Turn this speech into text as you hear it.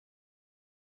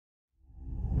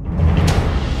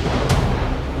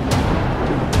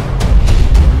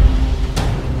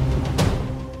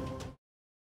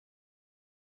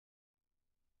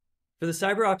For the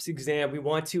CyberOps exam, we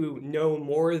want to know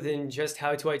more than just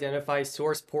how to identify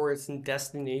source ports and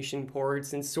destination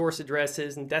ports and source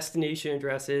addresses and destination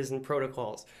addresses and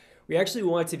protocols. We actually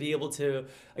want to be able to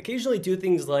occasionally do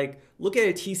things like look at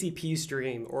a TCP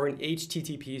stream or an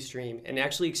HTTP stream and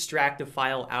actually extract a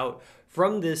file out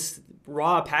from this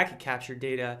raw packet capture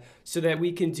data so that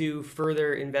we can do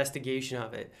further investigation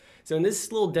of it. So in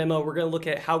this little demo, we're going to look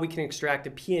at how we can extract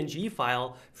a PNG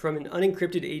file from an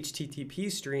unencrypted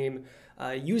HTTP stream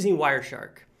using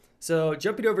Wireshark. So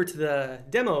jumping over to the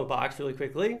demo box really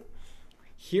quickly,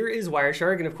 here is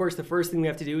Wireshark. And of course, the first thing we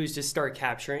have to do is just start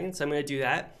capturing. So I'm going to do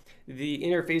that. The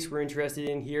interface we're interested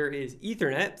in here is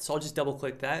Ethernet. So I'll just double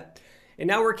click that. And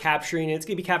now we're capturing, and it's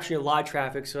going to be capturing a lot of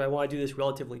traffic. So I want to do this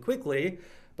relatively quickly.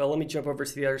 But let me jump over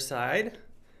to the other side.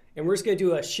 And we're just going to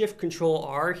do a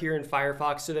Shift-Control-R here in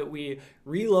Firefox so that we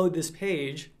reload this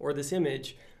page or this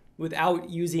image without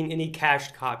using any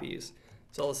cached copies.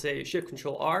 So I'll say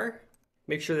Shift-Control-R,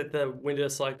 make sure that the window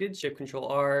is selected,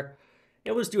 Shift-Control-R,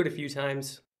 and we'll just do it a few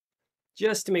times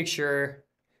just to make sure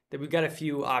that we've got a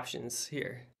few options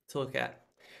here to look at.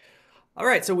 All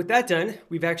right, so with that done,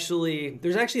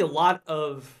 there's actually a lot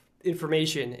of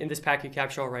information in this packet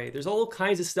capture already. There's all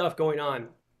kinds of stuff going on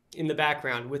in the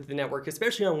background with the network,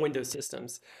 especially on Windows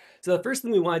systems. So the first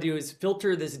thing we want to do is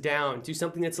filter this down to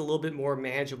something that's a little bit more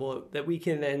manageable that we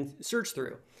can then search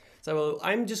through. So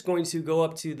I'm just going to go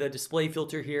up to the display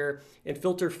filter here and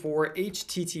filter for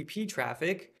HTTP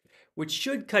traffic, which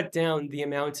should cut down the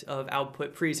amount of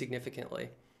output pretty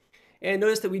significantly. And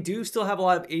notice that we do still have a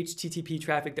lot of HTTP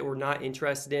traffic that we're not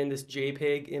interested in, this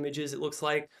JPEG images, it looks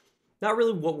like. Not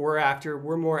really what we're after.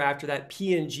 We're more after that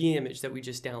PNG image that we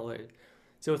just downloaded.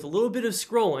 So with a little bit of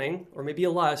scrolling, or maybe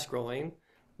a lot of scrolling,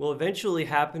 will eventually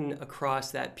happen across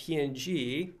that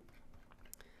PNG.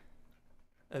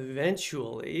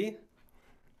 Eventually.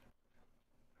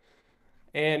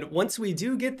 And once we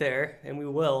do get there, and we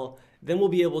will, then we'll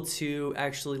be able to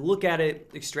actually look at it,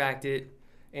 extract it,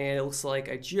 and it looks like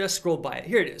I just scrolled by it.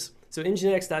 Here it is. So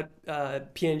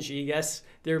nginx.png, yes,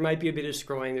 there might be a bit of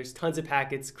scrolling. There's tons of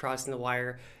packets crossing the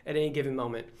wire at any given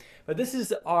moment. But this is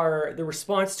the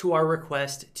response to our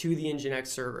request to the Nginx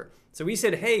server. So we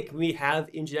said, hey, can we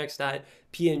have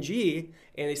nginx.png?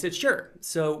 And they said, sure.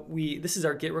 So this is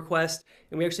our GET request,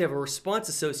 and we actually have a response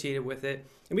associated with it.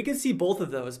 And we can see both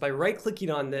of those by right-clicking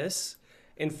on this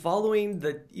and following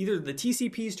either the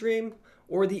TCP stream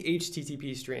or the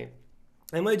HTTP stream.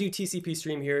 I'm going to do TCP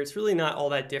stream here. It's really not all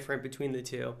that different between the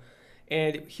two.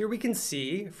 And here we can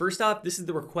see, first off, this is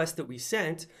the request that we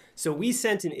sent. So we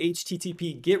sent an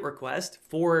HTTP GET request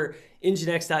for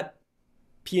nginx.png.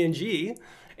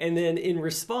 And then in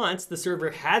response, the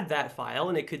server had that file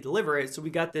and it could deliver it. So we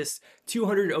got this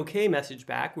 200 OK message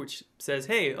back, which says,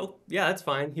 hey, oh, yeah, that's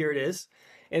fine. Here it is.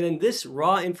 And then this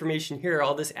raw information here,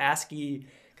 all this ASCII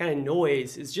kind of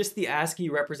noise, is just the ASCII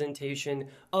representation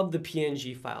of the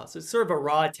PNG file. So it's sort of a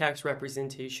raw text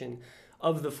representation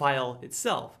of the file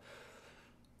itself.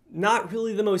 Not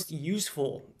really the most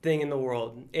useful thing in the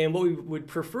world. And what we would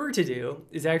prefer to do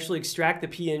is actually extract the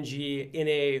PNG in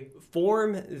a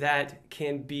form that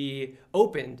can be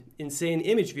opened in, say, an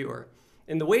image viewer.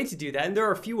 And the way to do that, and there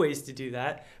are a few ways to do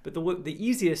that, but the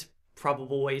easiest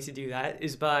probable way to do that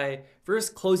is by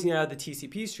first closing out the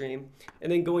TCP stream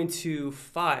and then going to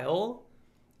File,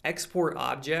 Export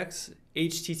Objects,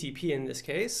 HTTP in this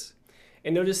case.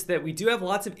 And notice that we do have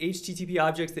lots of HTTP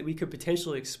objects that we could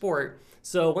potentially export.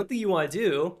 So one thing you want to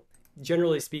do,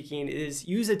 generally speaking, is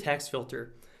use a text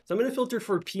filter. So I'm going to filter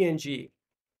for PNG.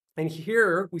 And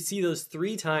here we see those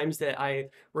 3 times that I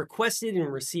requested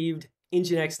and received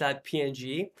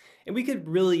nginx.png. And we could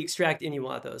really extract any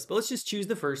one of those. But let's just choose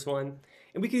the first one.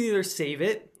 And we could either save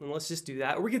it, and let's just do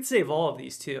that, or we could save all of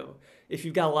these too, if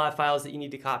you've got a lot of files that you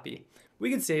need to copy. We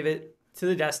could save it to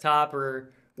the desktop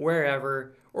or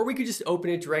wherever, or we could just open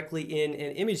it directly in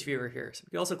an image viewer here. So we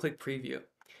can also click preview.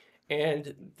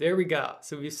 And there we go.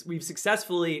 So we've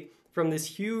successfully, from this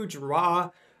huge raw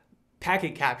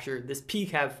packet capture, this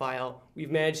PCAP file,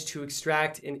 we've managed to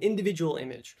extract an individual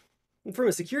image. And from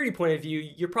a security point of view,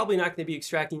 you're probably not going to be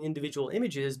extracting individual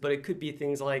images, but it could be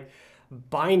things like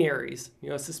binaries,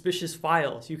 suspicious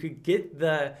files. You could get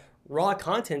the raw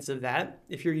contents of that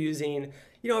if you're using,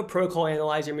 a protocol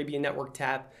analyzer, maybe a network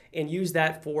tap, and use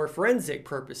that for forensic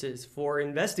purposes, for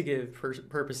investigative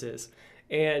purposes.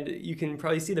 And you can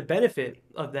probably see the benefit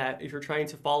of that if you're trying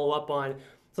to follow up on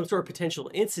some sort of potential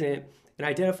incident and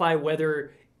identify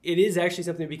whether it is actually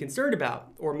something to be concerned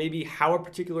about, or maybe how a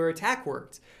particular attack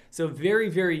worked. So very,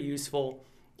 very useful.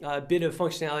 bit of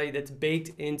functionality that's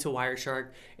baked into Wireshark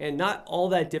and not all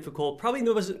that difficult. Probably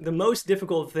the most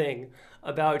difficult thing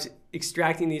about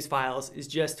extracting these files is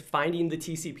just finding the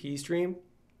TCP stream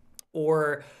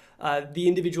or the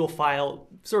individual file,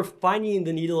 sort of finding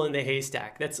the needle in the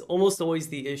haystack. That's almost always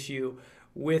the issue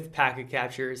with packet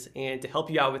captures. And to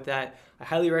help you out with that, I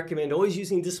highly recommend always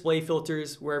using display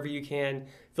filters wherever you can,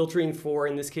 filtering for,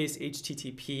 in this case,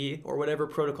 HTTP or whatever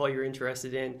protocol you're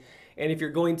interested in. And if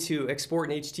you're going to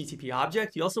export an HTTP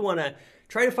object, you also want to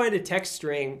try to find a text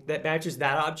string that matches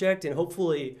that object and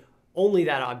hopefully only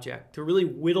that object to really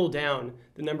whittle down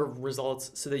the number of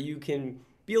results so that you can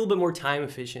be a little bit more time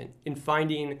efficient in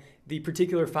finding the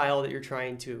particular file that you're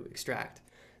trying to extract.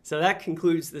 So that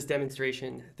concludes this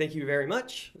demonstration. Thank you very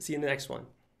much. See you in the next one.